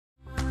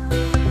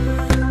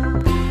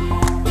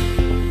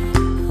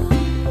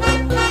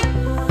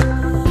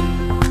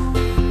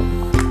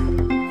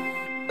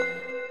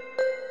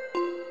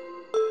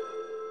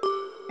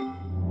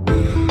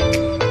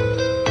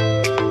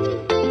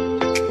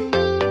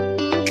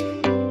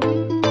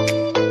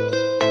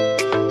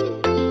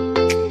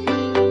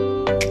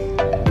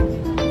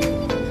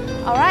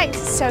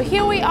So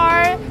here we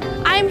are.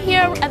 I'm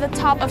here at the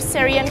top of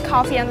Syrian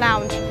Coffee and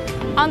Lounge.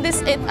 On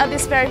this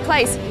very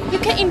place, you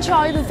can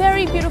enjoy the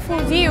very beautiful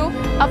view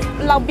of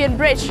Long Biên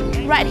Bridge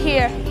right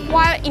here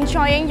while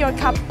enjoying your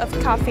cup of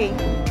coffee.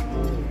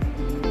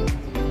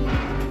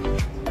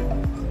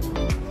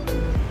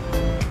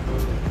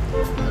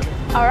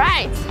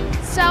 Alright,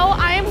 so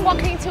I am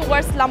walking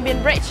towards Long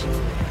Biên Bridge.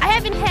 I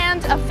have in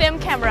hand a film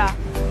camera.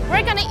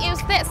 We're gonna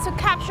use this to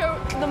capture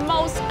the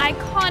most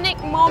iconic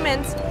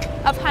moment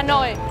of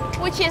Hanoi,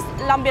 which is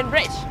Long Biên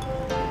Bridge.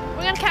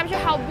 We're gonna capture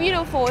how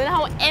beautiful and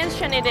how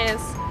ancient it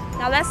is.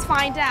 Now let's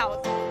find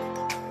out.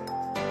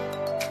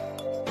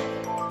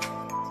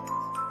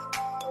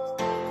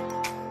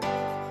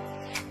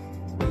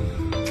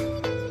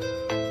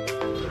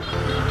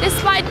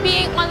 Despite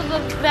being one of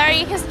the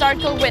very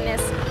historical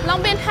witness,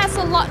 Long Biên has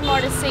a lot more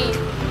to see.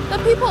 The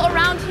people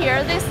around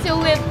here, they still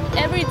live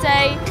every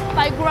day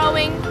by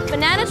growing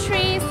banana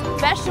trees,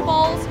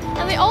 vegetables,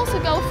 and they also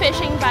go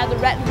fishing by the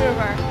Red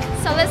River.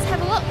 So let's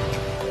have a look.